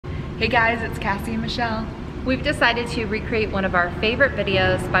Hey guys, it's Cassie and Michelle. We've decided to recreate one of our favorite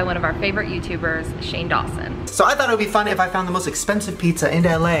videos by one of our favorite YouTubers, Shane Dawson. So I thought it would be fun if I found the most expensive pizza in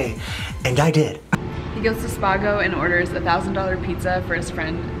LA, and I did. He goes to Spago and orders a $1,000 pizza for his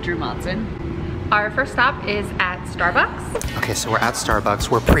friend, Drew Monson. Our first stop is at Starbucks. Okay, so we're at Starbucks,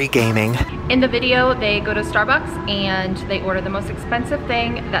 we're pre-gaming. In the video, they go to Starbucks and they order the most expensive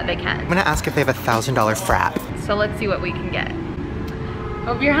thing that they can. I'm gonna ask if they have a $1,000 frap. So let's see what we can get.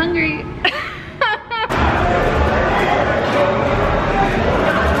 Hope you're hungry.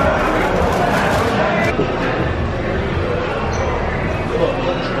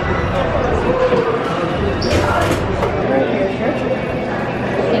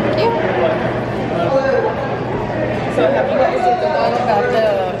 Thank you. So have you guys did the one about the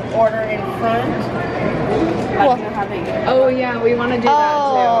order in front? Oh yeah, we want to do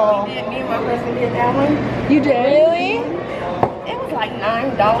Oh. Me and my husband did that one. that too. You did? Really? It was like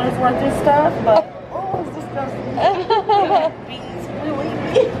 $9 worth of stuff, but oh, it's disgusting. Beans, really.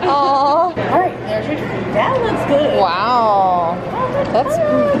 Oh. Alright, there's your food. That looks good. Wow. That's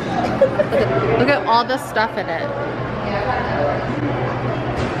good. Look at all the stuff in it.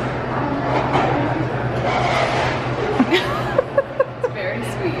 It's very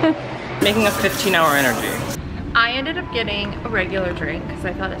sweet. Making a 15-hour energy. I ended up getting a regular drink because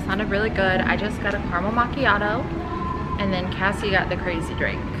I thought it sounded really good. I just got a caramel macchiato, and then Cassie got the crazy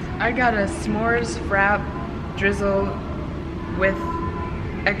drink. I got a s'mores frap drizzle with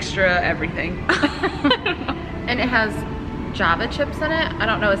extra everything. And it has Java chips in it. I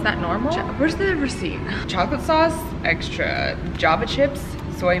don't know, is that normal? Where's the receipt? Chocolate sauce, extra Java chips,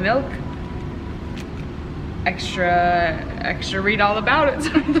 soy milk, extra read all about it.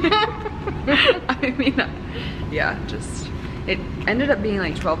 I mean, yeah, just, it ended up being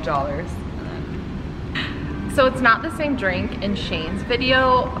like $12. So it's not the same drink in Shane's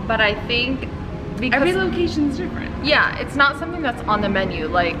video, but I think because Every location's different. yeah, it's not something that's on the menu.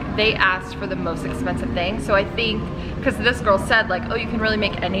 Like, they asked for the most expensive thing. So I think, because this girl said like, oh, you can really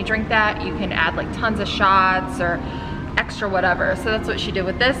make any drink that. You can add like tons of shots or extra whatever. So that's what she did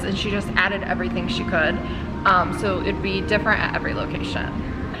with this, and she just added everything she could. So it'd be different at every location.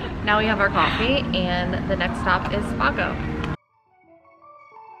 Now we have our coffee, and the next stop is Spago.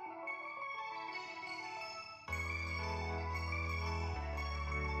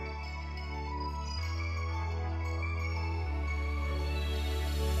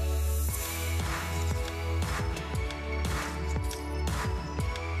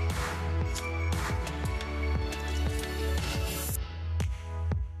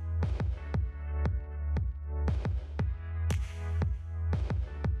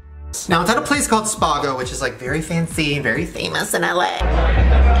 Now it's at a place called Spago, which is like very fancy, very famous in LA.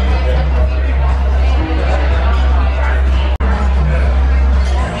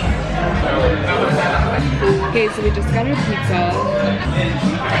 Okay, so we just got our pizza.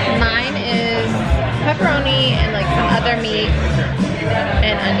 Mine is pepperoni and like some other meat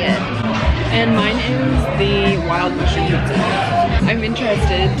and onion. And mine is the wild mushroom pizza. I'm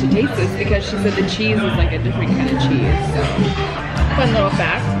interested to taste this because she said the cheese is like a different kind of cheese, so. Fun little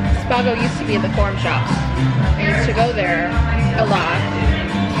fact, Spago used to be the Forum Shop. I used to go there a lot,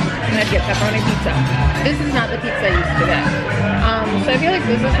 and I'd get pepperoni pizza. This is not the pizza I used to get. So I feel like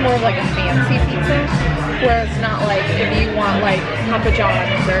this is more of like a fancy pizza, where it's not like if you want like Papa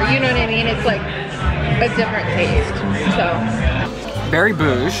John's or you know what I mean, it's like a different taste, so. Very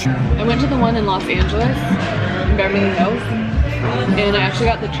bouge. I went to the one in Los Angeles, in Beverly Hills, and I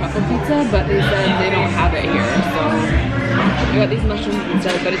actually got the truffle pizza, but they said they don't have it here, so I got these mushrooms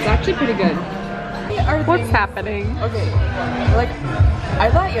instead, but it's actually pretty good. What's happening? Okay, like, I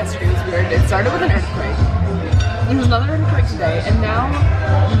thought yesterday was weird. It started with an earthquake. There was another earthquake today, and now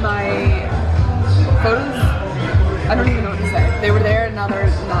my photos, I don't even know what to say. They were there, and now they're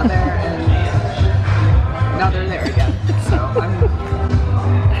not there, and now they're there again. So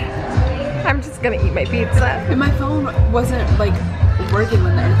I'm just gonna eat my pizza. and my phone wasn't like working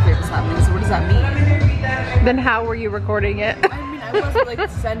when the earthquake was happening, so what does that mean? Then how were you recording it? I mean, I wasn't like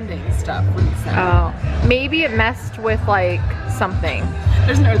sending stuff. Oh, maybe it messed with like something.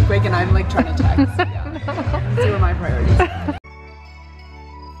 There's an earthquake and I'm like trying to text. Yeah. Those were my priorities.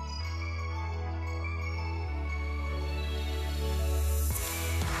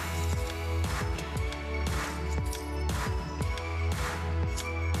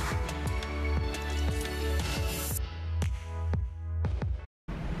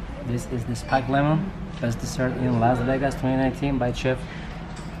 This is the Spike Lemon, best dessert in Las Vegas 2019 by Chef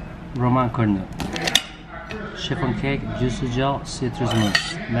Roman Cornu. Chiffon cake, juicy gel, citrus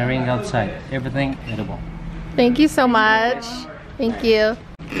mousse. Meringue outside, everything edible. Thank you so much. Thank you.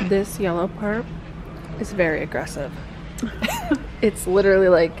 This yellow part is very aggressive. It's literally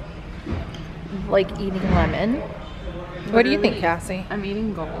like eating lemon. What do you think, Cassie? I'm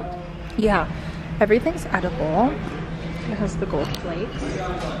eating gold. Yeah, everything's edible. It has the gold flakes.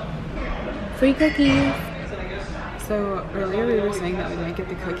 Free cookies. So earlier we were saying that we might get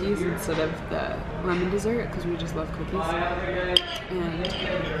the cookies instead of the lemon dessert because we just love cookies. And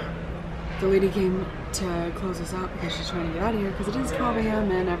the lady came to close us out because she's trying to get out of here because it is 12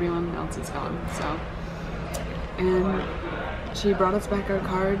 a.m. and everyone else is gone. So, and she brought us back our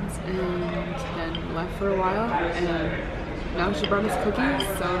cards and then left for a while. And now she brought us cookies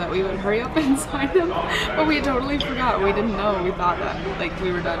so that we would hurry up and sign them. But we totally forgot. We didn't know. We thought that like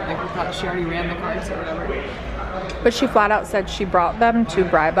we were done. Like we thought she already ran the cards or whatever. But she flat out said she brought them to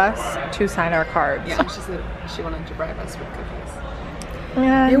bribe us to sign our cards. Yeah, she said she wanted to bribe us with cookies.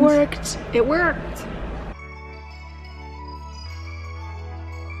 And it worked. It worked.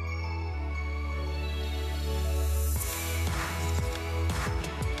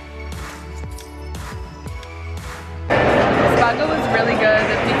 Spago was really good.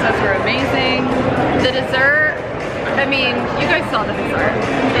 The pizzas were amazing. The dessert, I mean, you guys saw the dessert.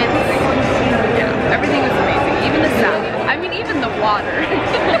 Yeah, everything was amazing. Even the salad. I mean, even the water.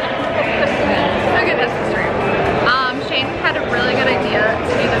 Look at this extreme. Shane had a really good idea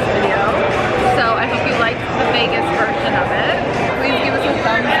to do this video